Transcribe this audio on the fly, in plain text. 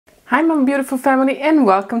Hi my beautiful family and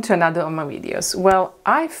welcome to another of my videos. Well,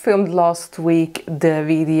 I filmed last week the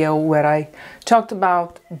video where I talked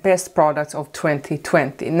about best products of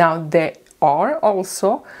 2020. Now there are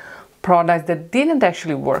also products that didn't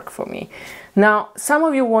actually work for me. Now some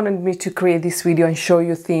of you wanted me to create this video and show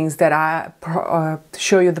you things that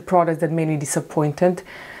show you the products that made me disappointed,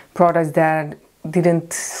 products that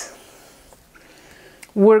didn't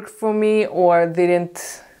work for me or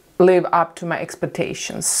didn't live up to my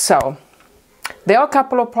expectations. So there are a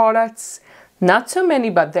couple of products, not so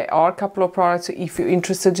many, but there are a couple of products. So if you're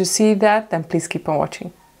interested to see that, then please keep on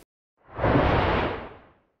watching.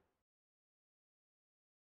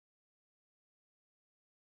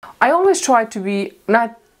 I always try to be,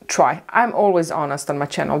 I'm always honest on my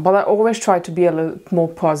channel, but I always try to be a little more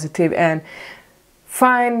positive and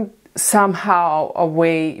find somehow a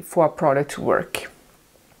way for a product to work.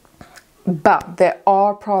 But there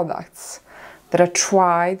are products that I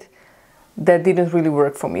tried that didn't really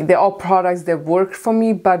work for me. There are products that worked for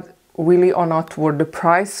me but really are not worth the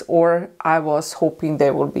price, or I was hoping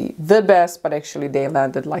they will be the best but actually they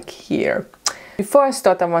landed like here. Before I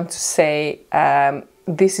start, I want to say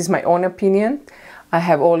this is my own opinion. I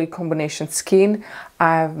have oily combination skin.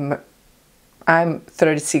 I'm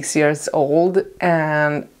 36 years old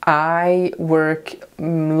and I work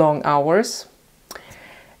long hours.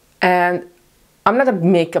 And I'm not a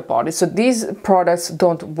makeup artist, so these products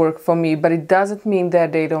don't work for me, but it doesn't mean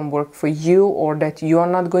that they don't work for you or that you are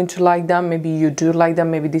not going to like them. Maybe you do like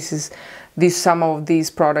them. Maybe some of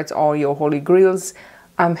these products are your holy grails.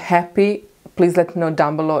 I'm happy. Please let me know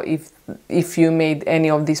down below if you made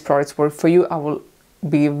any of these products work for you. I will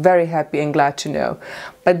be very happy and glad to know.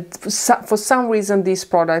 But for some reason, this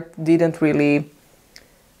product didn't really,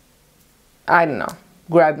 I don't know,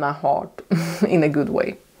 grab my heart in a good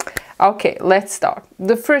way. Okay, let's start.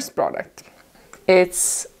 The first product,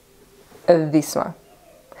 it's this one.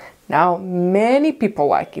 Now, many people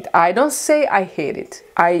like it. I don't say I hate it.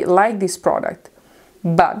 I like this product,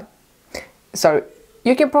 but, sorry,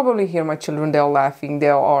 you can probably hear my children, they're laughing, they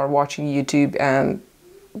are watching YouTube and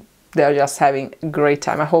they're just having a great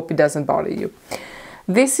time. I hope it doesn't bother you.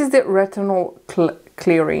 This is the retinol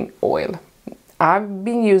clearing oil. I've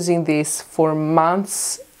been using this for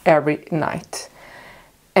months every night.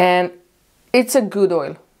 And it's a good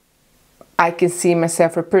oil. I can see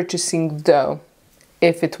myself repurchasing though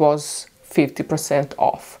if it was 50%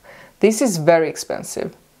 off. This is very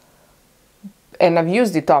expensive. And I've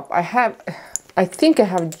used it up. I think I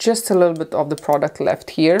have just a little bit of the product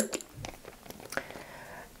left here.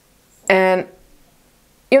 And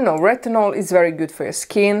you know, retinol is very good for your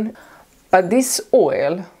skin, but this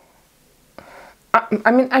oil,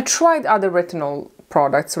 I mean, I tried other retinol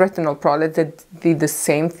products that did the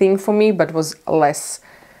same thing for me but was less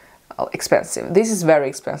expensive. This is very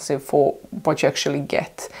expensive for what you actually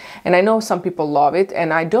get, and I know some people love it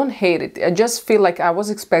and I don't hate it. I just feel like I was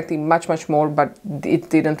expecting much more, but it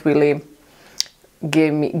didn't really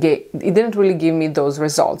give me those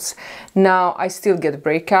results. Now I still get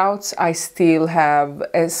breakouts, I still have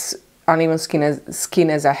as uneven skin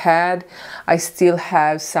as I had, I still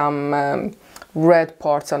have some red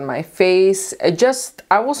parts on my face.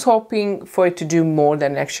 I was hoping for it to do more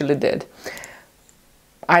than it actually did.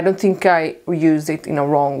 I don't think I used it in a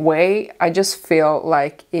wrong way. I just feel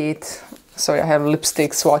like it, sorry, I have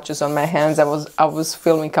lipstick swatches on my hands. I was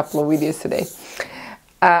filming a couple of videos today.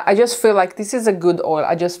 I just feel like this is a good oil.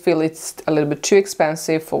 I just feel it's a little bit too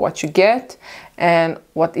expensive for what you get and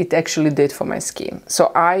what it actually did for my skin.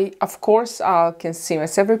 So of course, I can see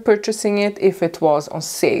myself repurchasing it if it was on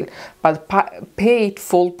sale, but pay it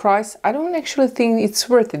full price, I don't actually think it's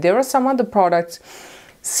worth it. There are some other products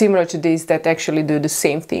similar to this that actually do the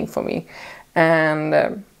same thing for me.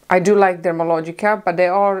 And I do like Dermalogica, but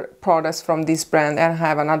there are products from this brand, and I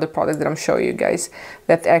have another product that I'm showing you guys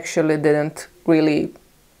that actually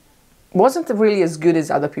wasn't really as good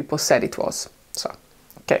as other people said it was. So,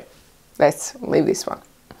 okay, let's leave this one.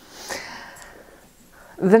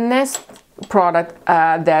 The next product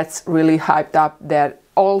that's really hyped up, that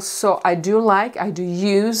also I do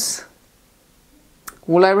use.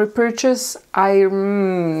 Will I repurchase?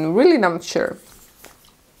 I'm really not sure.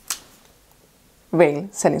 Veil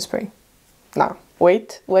setting spray. Now,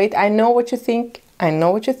 wait, I know what you think. I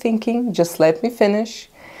know what you're thinking. Just let me finish.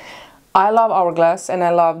 I love Hourglass and I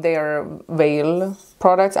love their veil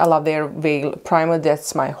products. I love their veil primer.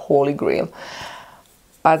 That's my holy grail.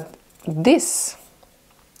 But this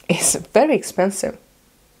is very expensive.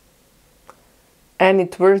 And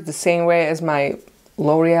it works the same way as my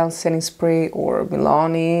L'Oreal setting spray or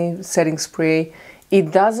Milani setting spray.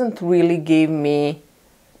 It doesn't really give me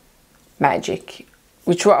magic.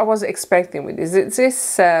 which I was expecting with this. This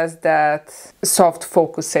says that soft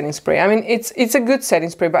focus setting spray. I mean, it's a good setting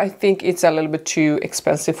spray, but I think it's a little bit too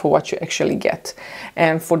expensive for what you actually get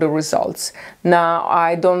and for the results. Now,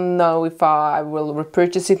 I don't know if I will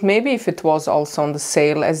repurchase it. Maybe if it was also on the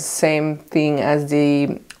sale as the same thing as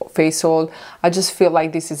the face oil. I just feel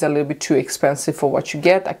like this is a little bit too expensive for what you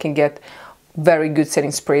get. I can get very good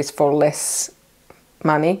setting sprays for less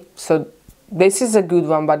money. So this is a good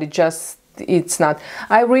one, but it's not.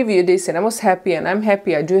 I reviewed this and I was happy, and I'm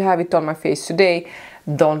happy I do have it on my face today.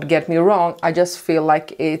 Don't get me wrong, I just feel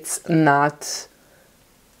like it's not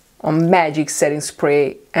a magic setting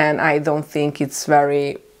spray, and I don't think it's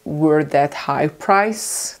very worth that high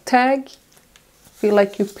price tag. Feel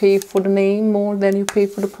like you pay for the name more than you pay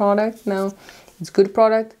for the product. Now, it's a good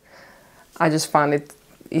product. I just found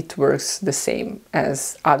it works the same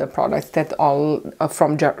as other products that all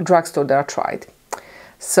from drugstore that I tried.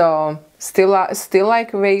 So still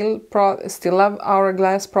like Veil, still love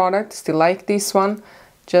Hourglass product, still like this one.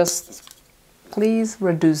 Just please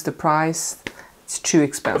reduce the price. It's too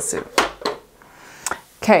expensive.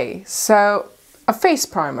 Okay, so a face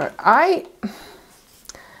primer. I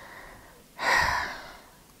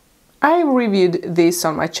reviewed this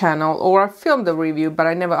on my channel, or I filmed the review, but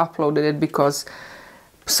I never uploaded it because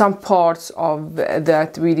some parts of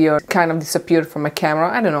that video kind of disappeared from my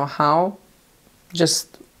camera. I don't know how,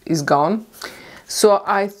 just is gone. So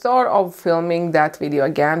I thought of filming that video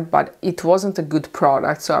again, but it wasn't a good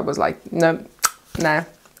product, so I was like, no, nah,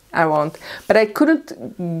 I won't. But I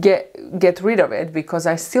couldn't get rid of it because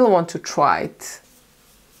I still want to try it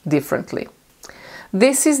differently.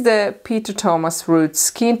 This is the Peter Thomas Root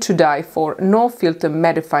Skin to Die For No Filter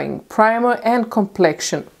Mattifying Primer and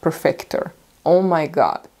Complexion Perfector. Oh my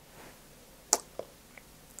god.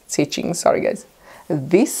 It's itching, sorry guys.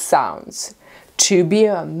 This sounds to be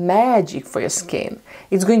a magic for your skin.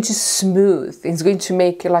 It's going to smooth, it's going to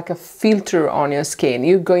make like a filter on your skin.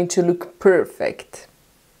 You're going to look perfect.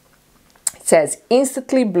 It says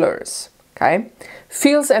instantly blurs, okay?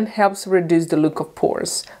 Fills and helps reduce the look of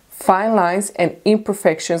pores, fine lines and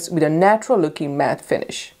imperfections with a natural looking matte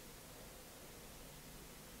finish.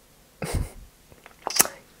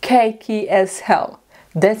 Cakey as hell.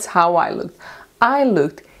 That's how I looked. I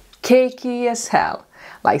looked cakey as hell.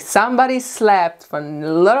 Like somebody slapped a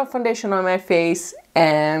lot of foundation on my face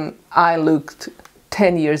and I looked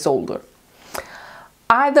 10 years older.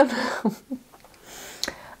 I don't know.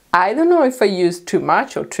 I don't know if I used too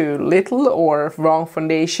much or too little or wrong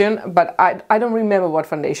foundation, but I don't remember what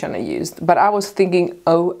foundation I used. But I was thinking,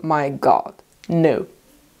 oh my god, no.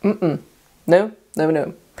 No.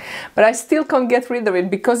 But I still can't get rid of it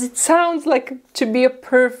because it sounds like to be a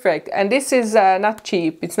perfect, and this is not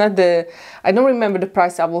cheap. It's not the, I don't remember the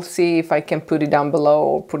price. I will see if I can put it down below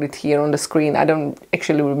or put it here on the screen. I don't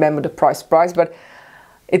actually remember the price, but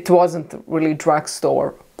it wasn't really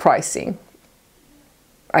drugstore pricing.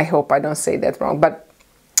 I hope I don't say that wrong, but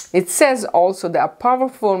it says also that a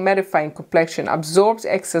powerful mattifying complexion absorbs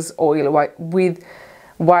excess oil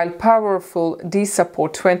while powerful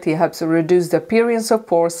D-Support 20 helps reduce the appearance of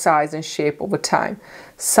pore size and shape over time.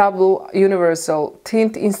 Subtle universal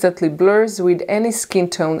tint instantly blurs with any skin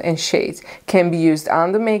tone and shade. Can be used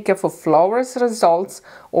under makeup for flawless results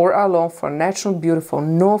or alone for a natural, beautiful,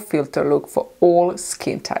 no filter look for all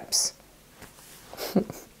skin types.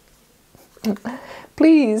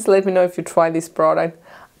 Please let me know if you try this product.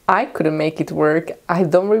 I couldn't make it work. I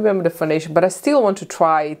don't remember the foundation, but I still want to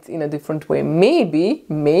try it in a different way.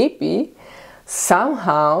 Maybe,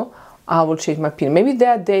 somehow I will change my opinion. Maybe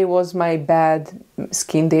that day was my bad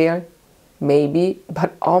skin day. Maybe,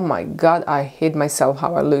 but oh my god, I hate myself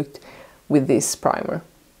how I looked with this primer.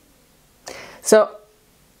 So,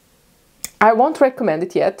 I won't recommend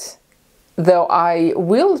it yet, though I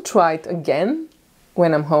will try it again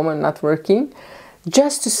when I'm home and not working,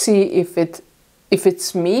 just to see if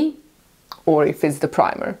it's me or if it's the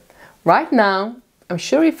primer. Right now, I'm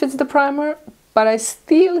sure if it's the primer, but I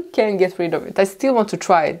still can't get rid of it. I still want to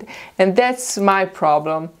try it. And that's my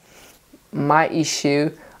problem, my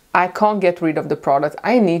issue. I can't get rid of the product.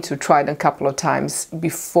 I need to try them a couple of times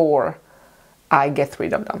before I get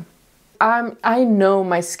rid of them. I know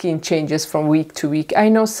my skin changes from week to week. I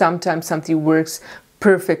know sometimes something works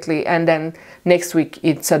perfectly and then next week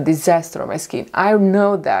it's a disaster on my skin. I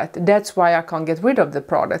know that. That's why I can't get rid of the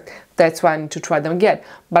product. That's why I need to try them again.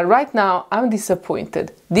 But right now I'm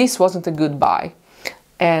disappointed. This wasn't a good buy.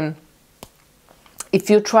 And if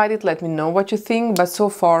you tried it, let me know what you think. But so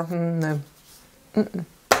far, no.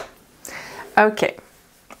 Okay,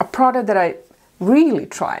 a product that I really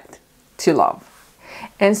tried to love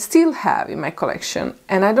and still have in my collection,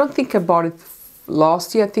 and I don't think I bought it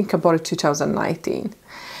last year. I think I bought it 2019.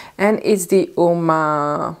 And it's the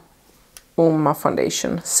Uma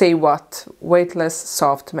foundation. Say What? Weightless,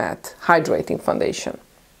 soft, matte, hydrating foundation.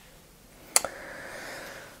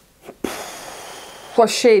 What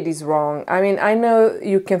shade is wrong? I mean, I know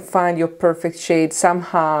you can find your perfect shade.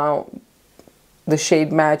 Somehow the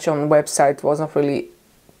shade match on the website wasn't really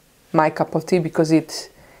my cup of tea because it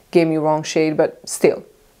gave me wrong shade, but still.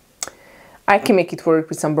 I can make it work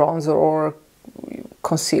with some bronzer or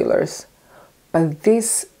concealers. But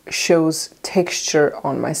this shows texture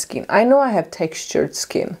on my skin. I know I have textured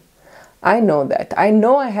skin. I know that. I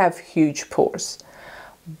know I have huge pores.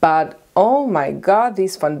 But oh my god,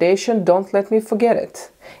 this foundation, don't let me forget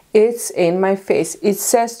it. It's in my face. It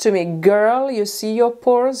says to me, girl, you see your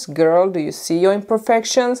pores? Girl, do you see your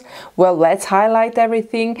imperfections? Well, let's highlight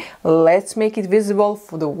everything. Let's make it visible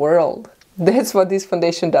for the world. That's what this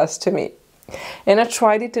foundation does to me. And I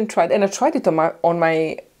tried it and tried, and I tried it on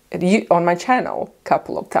my channel a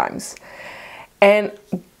couple of times. And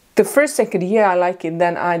the first second, yeah, I like it,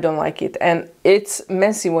 then I don't like it. And it's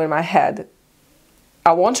messy in my head.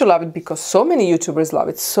 I want to love it because so many YouTubers love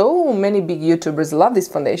it. So many big YouTubers love this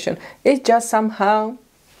foundation. It just somehow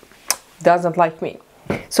doesn't like me.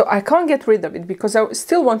 So I can't get rid of it because I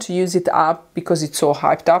still want to use it up because it's so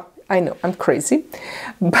hyped up. I know, I'm crazy.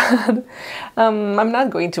 But I'm not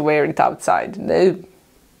going to wear it outside. No.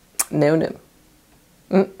 No, no.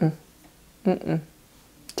 Mm-mm. Mm-mm.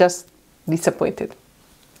 Just disappointed.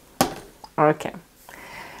 Okay.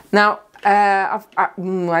 Now, I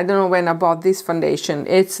don't know when I bought this foundation.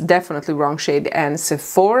 It's definitely wrong shade. And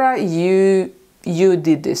Sephora, you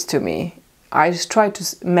did this to me. I just tried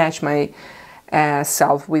to match my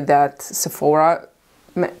self with that Sephora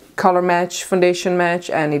color match, foundation match,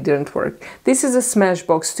 and it didn't work. This is a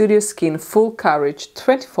Smashbox Studio Skin Full Coverage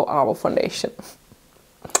 24-hour foundation.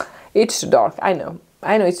 It's too dark. I know.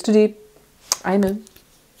 I know it's too deep. I know.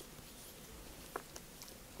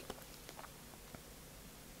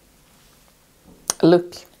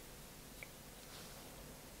 Look.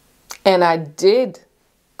 And I did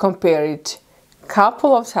compare it a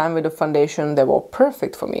couple of times with a foundation that were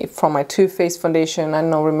perfect for me. From my Too Faced foundation, I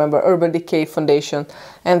don't remember, Urban Decay foundation,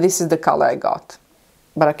 and this is the color I got.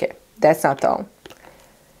 But okay, that's not all.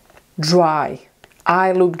 Dry.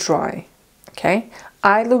 I look dry. Okay?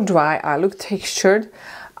 I look dry, I look textured.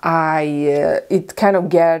 It kind of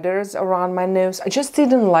gathers around my nose. I just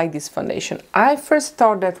didn't like this foundation. I first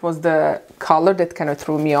thought that was the color that kind of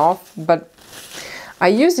threw me off, but I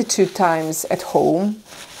used it 2 times at home,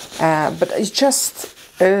 but it's just,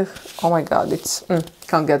 oh my god, it's,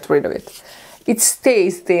 can't get rid of it. It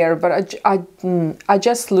stays there, but I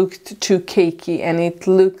just looked too cakey, and it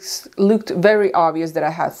looked very obvious that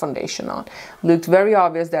I had foundation on. Looked very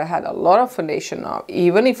obvious that I had a lot of foundation on.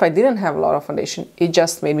 Even if I didn't have a lot of foundation, it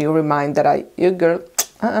just made me remind that you girl,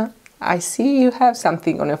 I see you have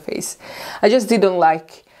something on your face. I just didn't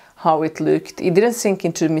like how it looked. It didn't sink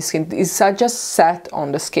into my skin. It just sat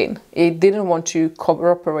on the skin. It didn't want to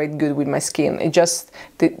cooperate good with my skin. It just,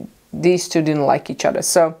 these two didn't like each other.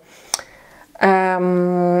 So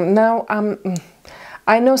now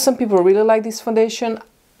I know some people really like this foundation.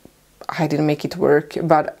 I didn't make it work,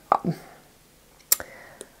 but I'm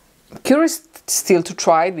curious still to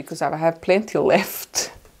try it because I have plenty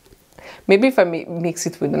left. Maybe if I mix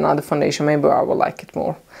it with another foundation, maybe I will like it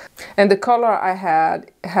more. And the color I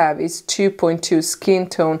have is 2.2 skin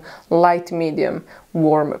tone, light medium,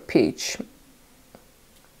 warm peach.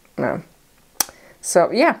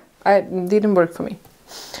 So yeah, it didn't work for me.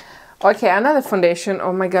 Okay, another foundation.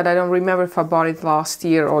 Oh my god, I don't remember if I bought it last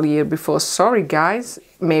year or year before. Sorry guys,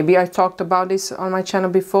 maybe I talked about this on my channel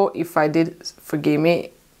before. If I did, forgive me.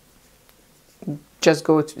 Just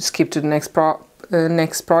skip to the next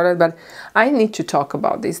product, but I need to talk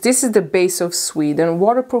about this. This is the Base of Sweden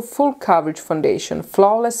Waterproof Full Coverage Foundation,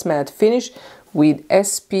 Flawless Matte Finish with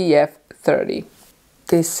SPF 30.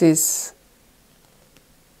 This is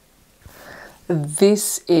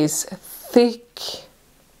thick,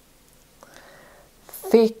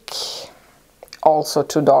 also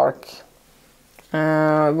too dark.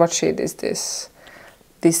 What shade is this?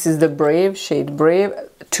 This is the Brave, shade Brave.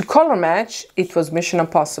 To color match, it was mission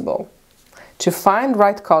impossible. To find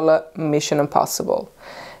right color, mission impossible.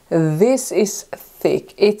 This is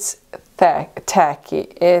thick, it's tacky,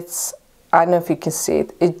 it's, I don't know if you can see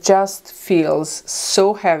it, it just feels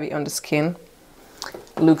so heavy on the skin.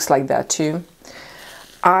 Looks like that too.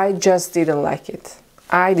 I just didn't like it.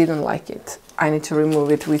 I didn't like it. I need to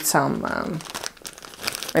remove it with some,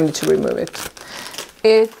 I need to remove it.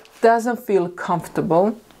 It doesn't feel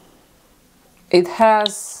comfortable.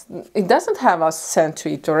 it doesn't have a scent to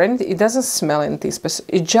it or anything. It doesn't smell anything, but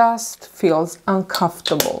it just feels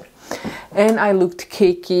uncomfortable. And I looked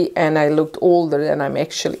cakey and I looked older than I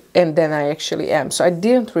actually am. So I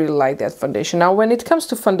didn't really like that foundation. Now, when it comes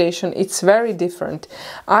to foundation, it's very different.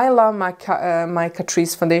 I love my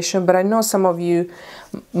Catrice foundation, but I know some of you,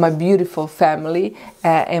 my beautiful family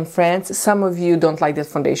and friends, some of you don't like that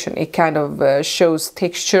foundation. It kind of shows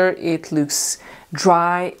texture. It looks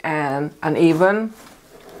dry and uneven.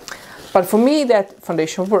 But for me, that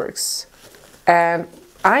foundation works. And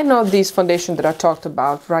I know these foundations that I talked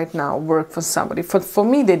about right now work for somebody. For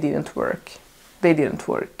me, they didn't work. They didn't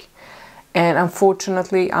work. And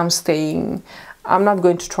unfortunately, I'm not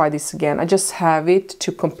going to try this again. I just have it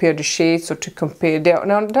to compare the shades or to compare. There are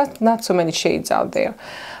not so many shades out there.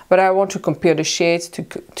 But I want to compare the shades,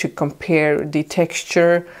 to compare the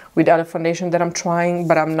texture with other foundation that I'm trying.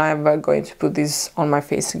 But I'm never going to put this on my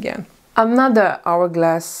face again. Another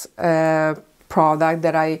Hourglass product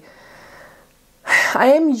that I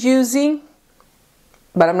am using,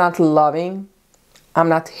 but I'm not loving, I'm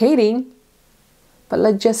not hating, but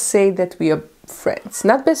let's just say that we are friends.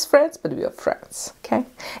 Not best friends, but we are friends, okay?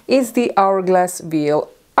 Is the Hourglass Veil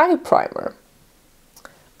Eye Primer.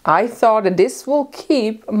 I thought that this will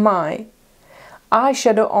keep my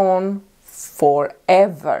eyeshadow on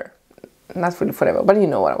forever. Not really forever, but you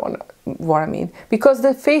know what I mean. Because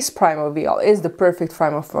the face primer Veil is the perfect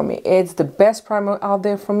primer for me. It's the best primer out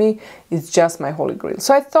there for me. It's just my holy grail.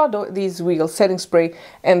 So I thought these Veil setting spray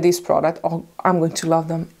and this product, oh, I'm going to love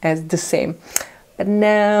them as the same. But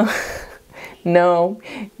no, no,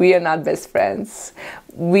 we are not best friends.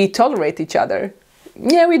 We tolerate each other.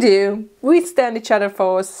 Yeah, we do. We stand each other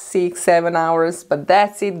for 6-7 hours, but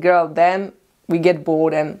that's it, girl. Then we get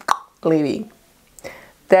bored and leaving.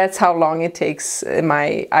 That's how long it takes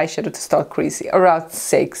my eyeshadow to start creasing, around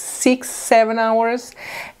 6-7 hours.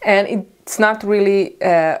 And it's not really,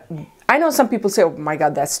 I know some people say, oh my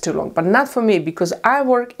God, that's too long, but not for me, because I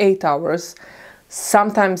work 8 hours,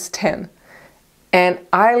 sometimes 10. And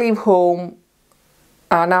I leave home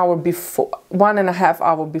an hour before, 1.5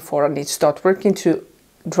 hours before I need to start working to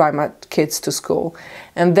drive my kids to school.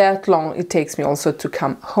 And that long it takes me also to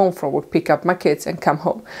come home from work, pick up my kids and come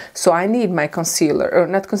home. So I need my concealer, or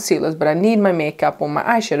not concealers, but I need my makeup or my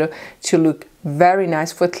eyeshadow to look very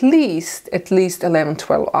nice for at least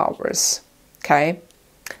 11-12 hours. Okay?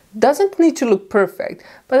 Doesn't need to look perfect,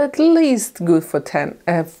 but at least good for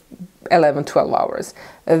 11-12 hours.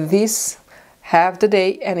 This half the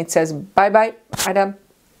day and it says bye-bye,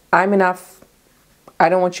 I'm enough, I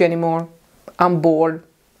don't want you anymore, I'm bored,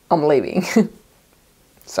 I'm leaving.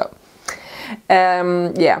 So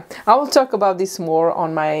yeah, I will talk about this more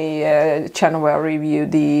on my channel where I review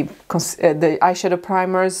the eyeshadow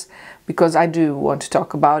primers, because I do want to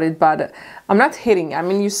talk about it, but I'm not hitting. I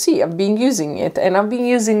mean, you see, I've been using it, and I've been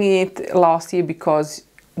using it last year because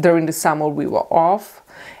during the summer we were off,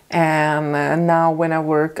 and now when I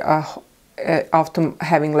work after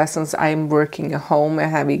having lessons, I'm working at home and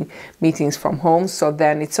having meetings from home, so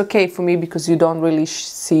then it's okay for me because you don't really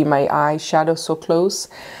see my eyeshadow so close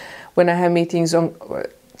when I have meetings on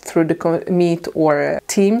through the Meet or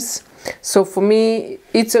Teams. So for me,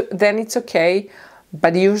 then it's okay,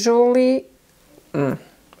 but usually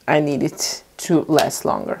I need it to last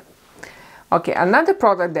longer. Okay, another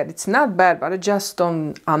product that it's not bad, but I just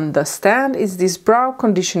don't understand is this brow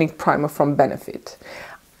conditioning primer from Benefit.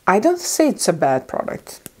 I don't say it's a bad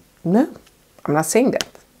product. No, I'm not saying that.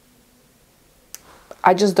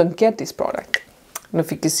 I just don't get this product. I don't know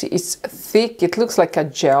if you can see, it's thick, it looks like a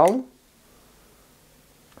gel.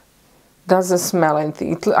 Doesn't smell anything.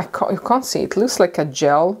 You can't see, it looks like a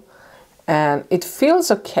gel and it feels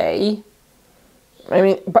okay. I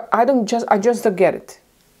mean, but I just don't get it.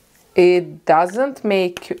 It doesn't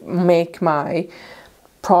make my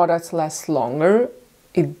products last longer.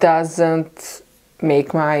 It doesn't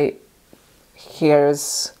make my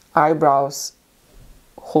hairs, eyebrows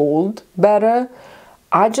hold better.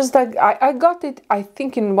 I got it, I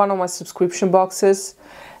think, in one of my subscription boxes,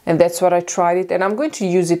 and that's what I tried it, and I'm going to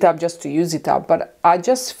use it up just to use it up, but I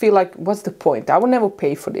just feel like, what's the point? I will never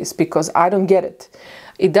pay for this because I don't get it.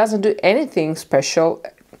 It doesn't do anything special.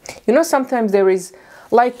 You know, sometimes there is,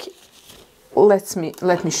 like, let me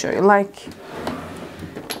show you, like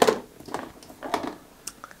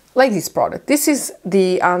this product. This is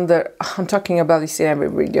the I'm talking about this in every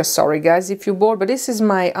video, sorry guys if you're bored, but this is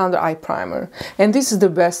my under eye primer, and this is the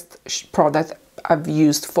best product I've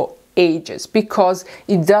used for ages because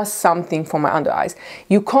it does something for my under eyes.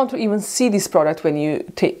 You can't even see this product when you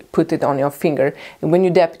put it on your finger, and when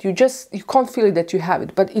you dab it, you can't feel it that you have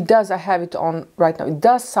it, but it does. I have it on right now. It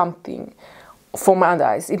does something for my under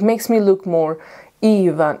eyes. It makes me look more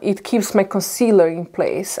even. It keeps my concealer in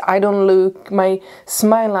place. I don't look, my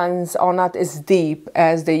smile lines are not as deep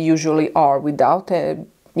as they usually are without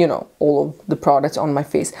you know, all of the products on my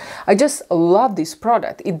face. I just love this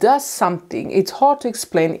product. It does something. It's hard to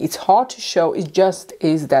explain, it's hard to show, it just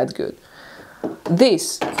is that good.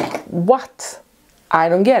 This, what? I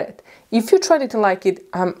don't get it. If you tried it and like it,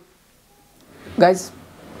 guys,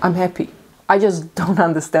 I'm happy. I just don't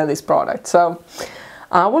understand this product. So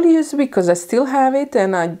I will use it because I still have it,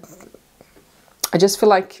 and I just feel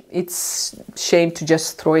like it's shame to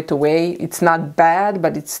just throw it away. It's not bad,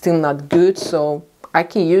 but it's still not good, so I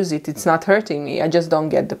can use it. It's not hurting me. I just don't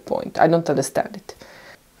get the point. I don't understand it.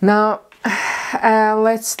 Now,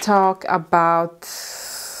 let's talk about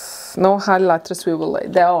no highlighters.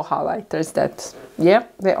 There are highlighters that, yeah,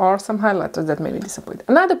 there are some highlighters that made me disappointed.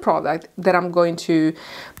 Another product that I'm going to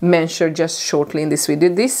mention just shortly in this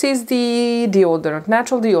video. This is the deodorant,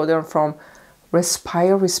 natural deodorant from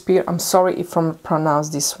Respire. I'm sorry if I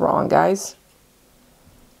pronounced this wrong, guys.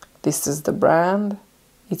 This is the brand.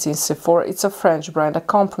 It's in Sephora. It's a French brand. I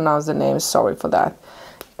can't pronounce the name. Sorry for that.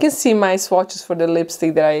 You can see my swatches for the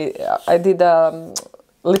lipstick that I did a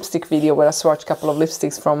lipstick video where I swatched a couple of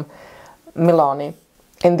lipsticks from Milani,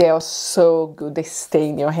 and they are so good. They stay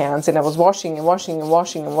in your hands, and I was washing and washing and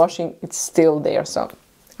washing and washing. It's still there, so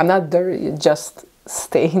I'm not dirty. It just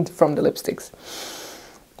stained from the lipsticks.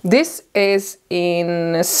 This is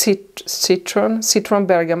in citron,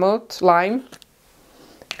 bergamot, lime.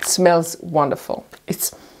 It smells wonderful.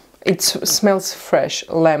 It smells fresh,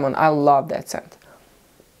 lemon. I love that scent.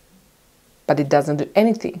 But it doesn't do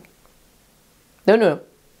anything. No.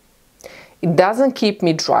 It doesn't keep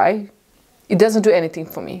me dry. It doesn't do anything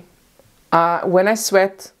for me. When I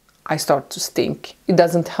sweat, I start to stink. It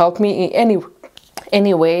doesn't help me in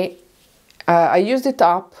any way. I used it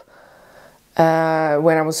up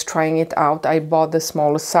when I was trying it out. I bought the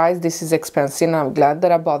smaller size. This is expensive, and I'm glad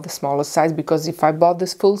that I bought the smaller size, because if I bought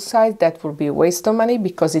this full size, that would be a waste of money,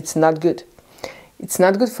 because it's not good. It's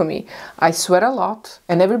not good for me. I sweat a lot,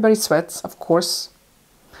 and everybody sweats, of course.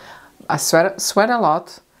 I sweat a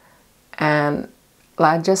lot, and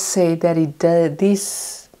I just say that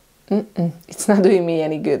it's not doing me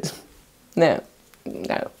any good. No,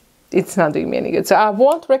 it's not doing me any good. So I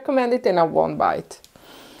won't recommend it, and I won't buy it.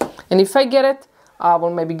 And if I get it, I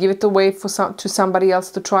will maybe give it away to somebody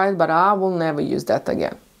else to try it, but I will never use that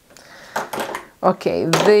again. Okay,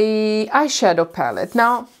 the eyeshadow palette.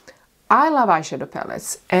 Now, I love eyeshadow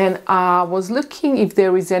palettes, and I was looking if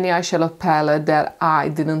there is any eyeshadow palette that I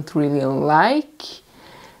didn't really like.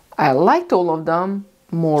 I liked all of them,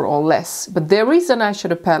 more or less, but there is an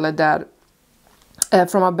eyeshadow palette that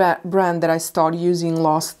from a brand that I started using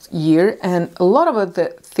last year, and a lot of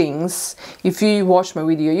the things, if you watch my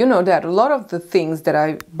video, you know that a lot of the things that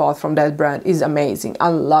I bought from that brand is amazing. I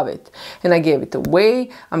love it, and I gave it away.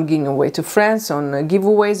 I'm giving away to friends on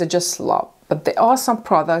giveaways. I just love. But there are some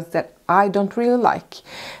products that I don't really like.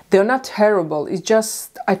 They're not terrible. It's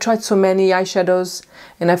just I tried so many eyeshadows,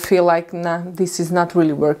 and I feel like, nah, this is not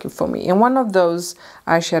really working for me. And one of those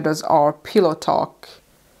eyeshadows are Pillow Talk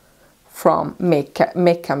from Makeup. I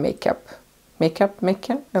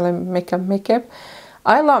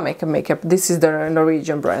love Makeup. This is the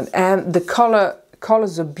Norwegian brand, and the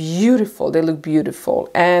colors are beautiful. They look beautiful,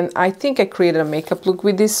 and I think I created a makeup look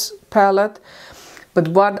with this palette. But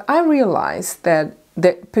what I realized that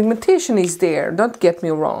the pigmentation is there. Don't get me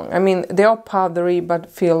wrong. I mean, they are powdery, but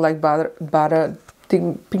feel like butter.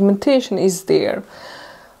 The pigmentation is there,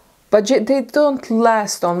 but they don't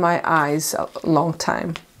last on my eyes a long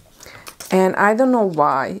time. And I don't know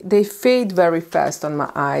why. They fade very fast on my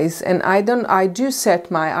eyes, and I do set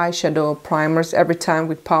my eyeshadow primers every time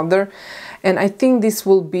with powder, and I think this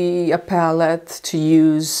will be a palette to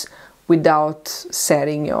use without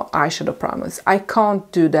setting your eyeshadow primers. I can't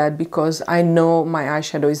do that because I know my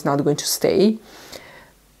eyeshadow is not going to stay.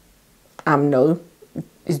 No,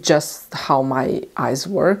 it's just how my eyes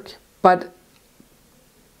work, but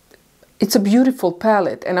it's a beautiful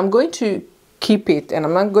palette, and I'm going to keep it, and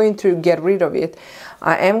I'm not going to get rid of it.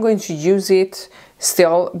 I am going to use it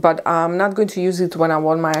still, but I'm not going to use it when I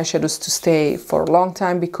want my eyeshadows to stay for a long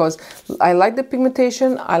time, because I like the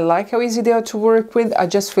pigmentation. I like how easy they are to work with. I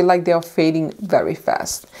just feel like they are fading very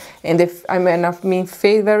fast, and if I mean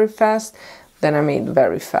fade very fast, then I mean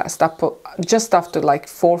very fast. Just after like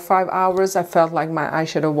 4 or 5 hours, I felt like my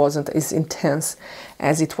eyeshadow wasn't as intense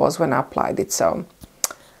as it was when I applied it. So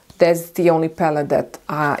that's the only palette that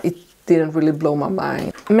it didn't really blow my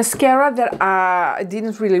mind. Mascara that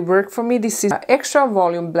didn't really work for me. This is Extra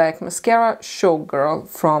Volume Black Mascara Showgirl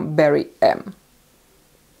from Berry M.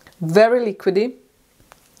 Very liquidy.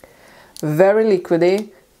 Very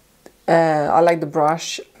liquidy. I like the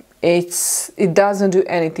brush. It doesn't do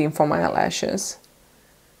anything for my eyelashes.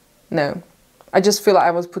 No. I just feel like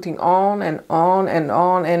I was putting on and on and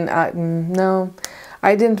on, and no,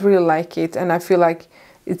 I didn't really like it. And I feel like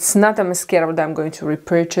it's not a mascara that I'm going to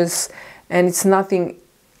repurchase, and it's nothing.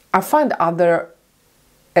 I find other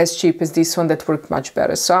as cheap as this one that work much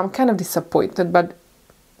better, so I'm kind of disappointed. But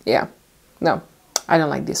yeah, no, I don't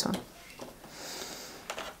like this one.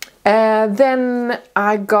 Then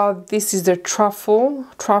I got, this is the Truffle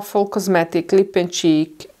Cosmetic Lip and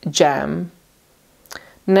Cheek Jam.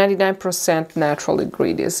 99% natural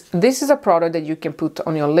ingredients. This is a product that you can put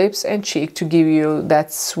on your lips and cheek to give you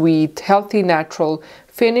that sweet, healthy, natural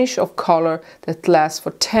finish of color that lasts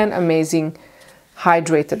for 10 amazing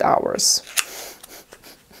hydrated hours.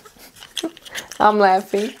 I'm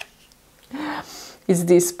laughing. It's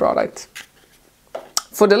this product.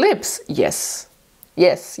 For the lips, yes.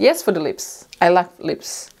 Yes, yes for the lips. I like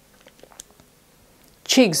lips.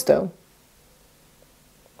 Cheeks though.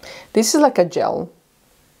 This is like a gel.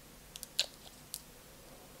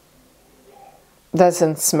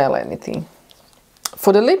 Doesn't smell anything.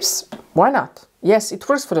 For the lips, why not? Yes, it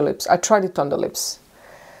works for the lips. I tried it on the lips.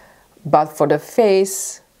 But for the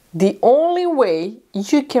face, the only way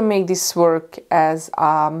you can make this work as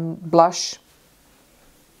blush,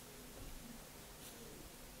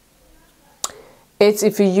 it's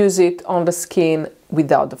if you use it on the skin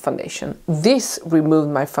without the foundation. This removed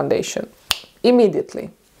my foundation immediately.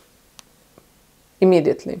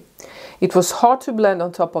 Immediately. It was hard to blend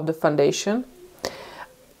on top of the foundation.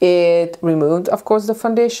 It removed, of course, the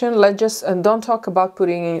foundation. Let's just, and don't talk about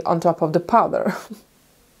putting it on top of the powder.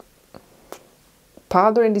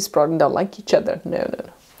 Powder and this product don't like each other. No, no, no.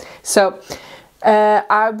 So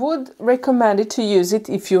I would recommend it to use it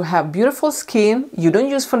if you have beautiful skin, you don't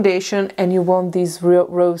use foundation, and you want these real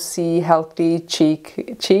rosy, healthy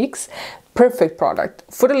cheeks. Perfect product.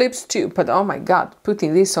 For the lips too, but oh my god,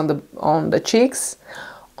 putting this on the cheeks,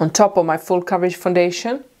 on top of my full coverage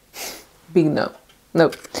foundation, big no. No.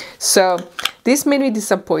 So this made me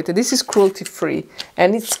disappointed. This is cruelty free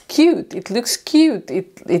and it's cute. It looks cute.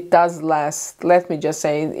 It does last. Let me just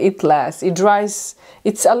say it lasts. It dries.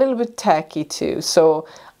 It's a little bit tacky too. So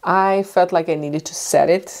I felt like I needed to set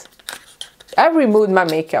it. I removed my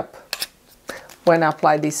makeup when I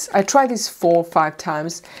applied this. I tried this 4 or 5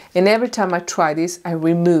 times, and every time I tried this, I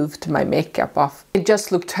removed my makeup off. It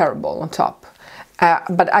just looked terrible on top.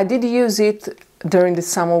 But I did use it during the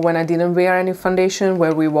summer when I didn't wear any foundation,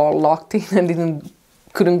 where we were all locked in and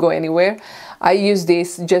couldn't go anywhere. I used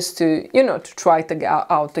this just to, you know, to try it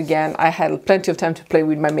out again. I had plenty of time to play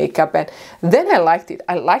with my makeup, and then I liked it.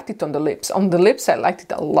 I liked it on the lips. On the lips, I liked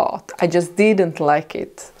it a lot. I just didn't like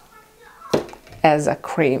it as a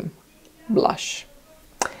cream blush.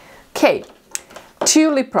 Okay.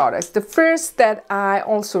 2 lip products. The first that I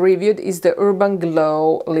also reviewed is the Urban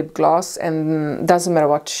Glow lip gloss, and doesn't matter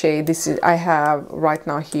what shade this is. I have right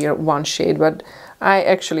now here 1 shade, but I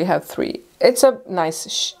actually have 3. It's a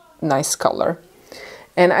nice color,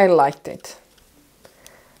 and I liked it.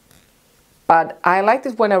 But I liked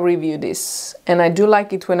it when I reviewed this, and I do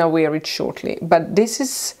like it when I wear it shortly. But this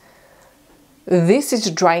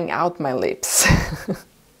is drying out my lips.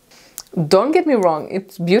 Don't get me wrong,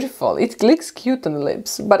 it's beautiful, it looks cute on the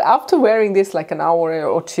lips, but after wearing this like an hour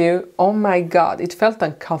or 2, oh my god, it felt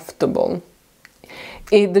uncomfortable.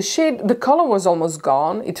 The color was almost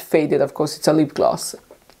gone, it faded, of course, it's a lip gloss,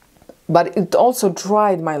 but it also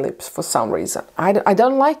dried my lips for some reason. I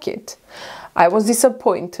don't like it. I was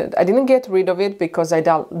disappointed. I didn't get rid of it because I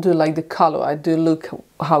do like the color, I do look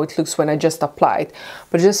how it looks when I just apply it,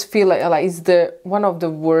 but I just feel like it's one of the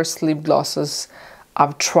worst lip glosses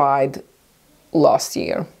I've tried last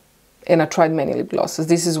year, and I tried many lip glosses.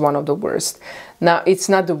 This is one of the worst. Now, it's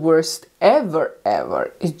not the worst ever.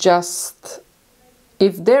 It's just,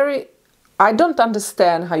 I don't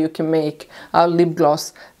understand how you can make a lip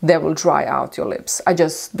gloss that will dry out your lips. I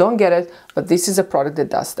just don't get it, but this is a product that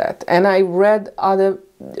does that. And I read on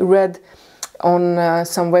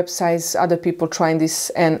some websites other people trying this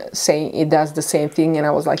and saying it does the same thing, and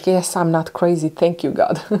I was like, yes, I'm not crazy, thank you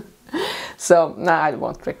God. So, no, I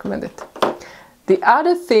won't recommend it. The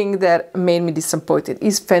other thing that made me disappointed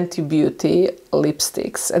is Fenty Beauty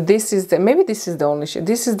lipsticks. Maybe this is the only shade.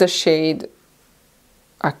 This is the shade,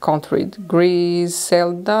 I can't read,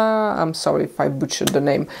 Griselda. I'm sorry if I butchered the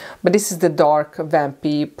name. But this is the dark,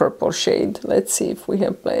 vampy purple shade. Let's see if we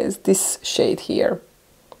have placed this shade here.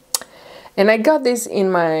 And I got this in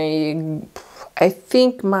my, I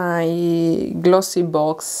think my Glossy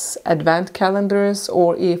Box advent calendars,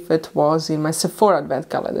 or if it was in my Sephora advent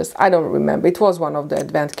calendars. I don't remember. It was one of the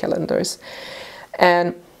advent calendars.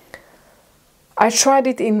 And I tried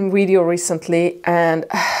it in video recently, and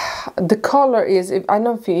the color is, I don't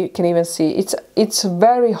know if you can even see, it's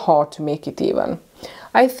very hard to make it even.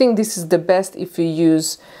 I think this is the best if you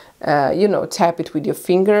use, you know, tap it with your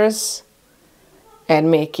fingers and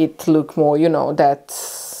make it look more, you know, that,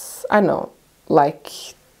 I don't know, like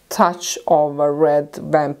touch of a red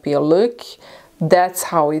vampire look. That's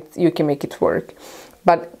how you can make it work.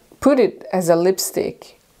 But put it as a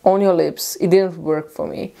lipstick on your lips, it didn't work for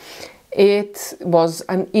me. It was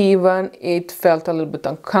uneven, it felt a little bit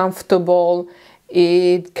uncomfortable,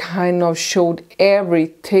 it kind of showed every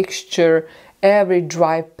texture, every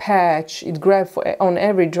dry patch, it grabbed on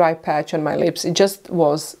every dry patch on my lips. It just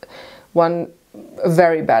was one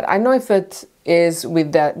very bad. I know if it is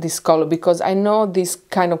with this color, because I know these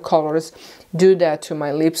kind of colors do that to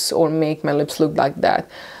my lips or make my lips look like that.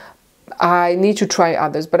 I need to try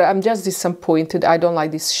others, but I'm just disappointed. I don't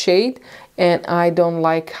like this shade, and I don't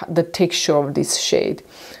like the texture of this shade.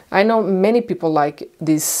 I know many people like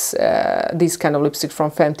this kind of lipstick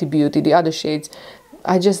from Fenty Beauty, the other shades.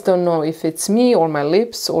 I just don't know if it's me or my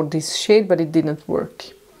lips or this shade, but it didn't work.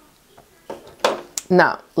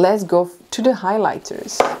 Now, let's go to the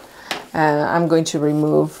highlighters. I'm going to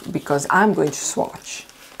remove, because I'm going to swatch.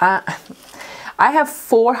 I have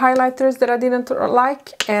 4 highlighters that I didn't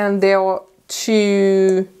like, and there are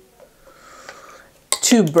two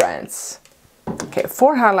brands. Okay,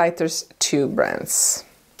 4 highlighters, 2 brands.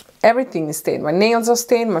 Everything is stained. My nails are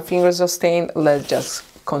stained, my fingers are stained. Let's just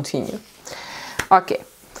continue. Okay,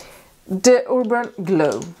 the Urban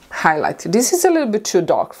Glow highlighter. This is a little bit too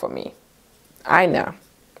dark for me. I know.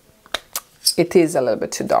 It is a little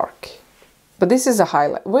bit too dark. But this is a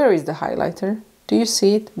highlight. Where is the highlighter? Do you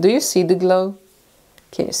see it? Do you see the glow?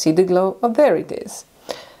 Can you see the glow? Oh, there it is.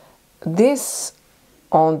 This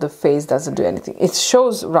on the face doesn't do anything. It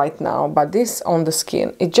shows right now, but this on the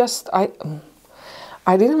skin, it just, I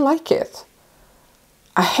didn't like it.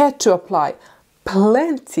 I had to apply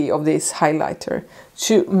plenty of this highlighter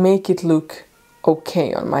to make it look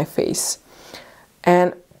okay on my face.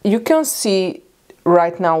 And you can see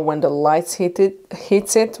right now when the lights hits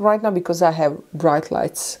it right now, because I have bright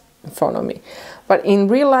lights in front of me. But in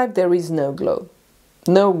real life, there is no glow.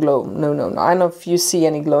 No glow, no. I don't know if you see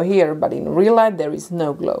any glow here, but in real life, there is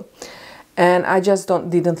no glow. And I just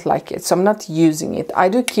didn't like it, so I'm not using it. I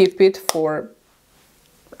do keep it for,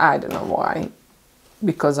 I don't know why,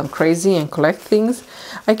 because I'm crazy and collect things.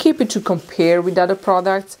 I keep it to compare with other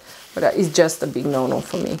products, but it's just a big no-no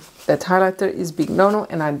for me. That highlighter is big no-no,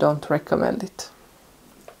 and I don't recommend it.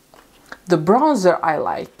 The bronzer I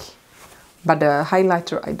like, but the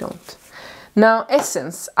highlighter I don't. Now,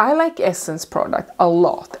 Essence. I like Essence product a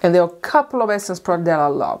lot, and there are a couple of Essence products that I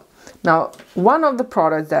love. Now, one of the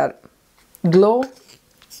products that glow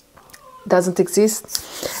doesn't exist.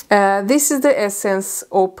 This is the Essence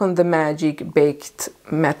Open the Magic Baked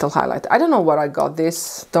Metal Highlight. I don't know what I got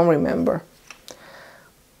this, don't remember.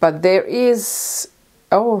 But there is,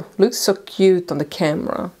 oh, looks so cute on the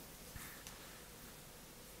camera.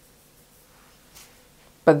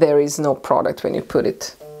 But there is no product when you put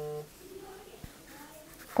it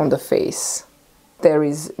on the face. There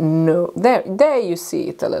is no, there you see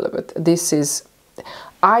it a little bit. This is,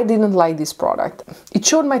 I didn't like this product. It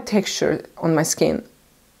showed my texture on my skin,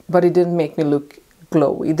 but it didn't make me look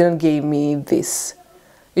glowy. It didn't give me this.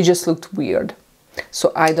 It just looked weird.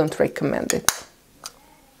 So I don't recommend it.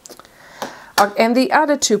 And the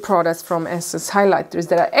other 2 products from Essence highlighters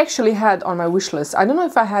that I actually had on my wish list. I don't know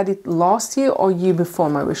if I had it last year or year before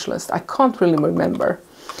my wish list. I can't really remember.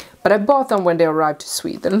 But I bought them when they arrived to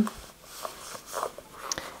Sweden.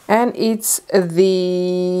 And it's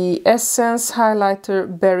the Essence highlighter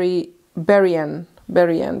Berry.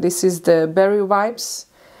 This is the Berry Vibes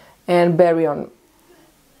and Berry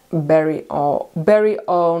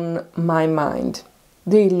on My Mind.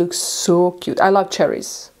 They look so cute. I love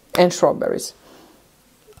cherries and strawberries.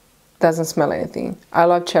 Doesn't smell anything. I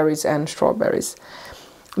love cherries and strawberries.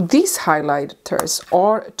 These highlighters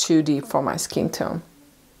are too deep for my skin tone.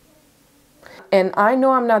 And I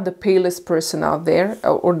know I'm not the palest person out there,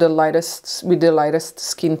 or the lightest, with the lightest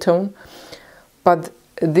skin tone, but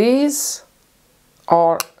these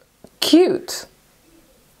are cute.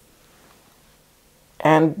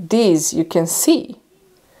 And these you can see,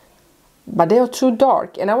 but they are too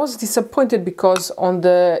dark. And I was disappointed because on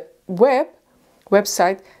the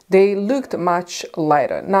website, they looked much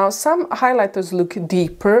lighter. Now some highlighters look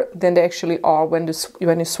deeper than they actually are when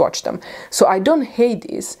you swatch them. So I don't hate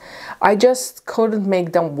these, I just couldn't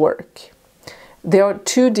make them work. They are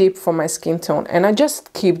too deep for my skin tone, and I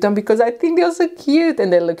just keep them because I think they're so cute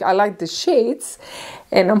and I like the shades,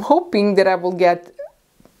 and I'm hoping that I will get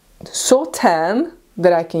so tan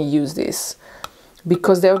that I can use this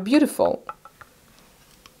because they're beautiful.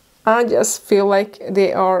 I just feel like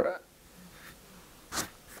they are,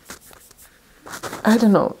 I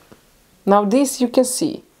don't know. Now this you can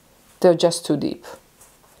see, they're just too deep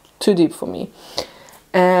for me,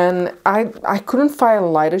 and I couldn't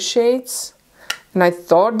find lighter shades. And I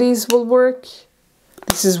thought these will work.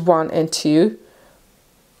 This is 1 and 2.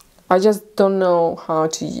 I just don't know how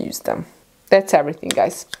to use them. That's everything,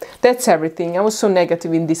 guys. That's everything. I was so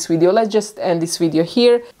negative in this video. Let's just end this video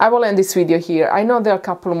here. I will end this video here. I know there are a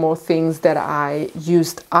couple more things that I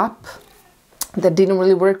used up that didn't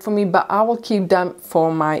really work for me, but I will keep them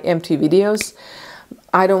for my empty videos.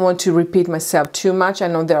 I don't want to repeat myself too much. I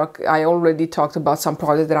know I already talked about some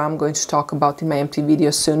products that I'm going to talk about in my empty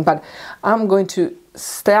video soon, but I'm going to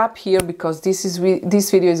stop here because this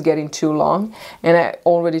video is getting too long and I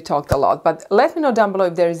already talked a lot. But let me know down below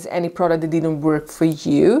if there is any product that didn't work for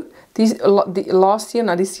you last year,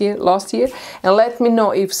 not this year, last year, and let me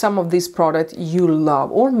know if some of these products you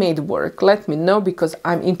love or made work. Let me know because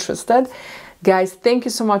I'm interested. Guys, thank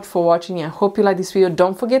you so much for watching. I hope you like this video.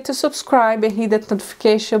 Don't forget to subscribe and hit that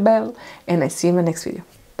notification bell, and I see you in my next video.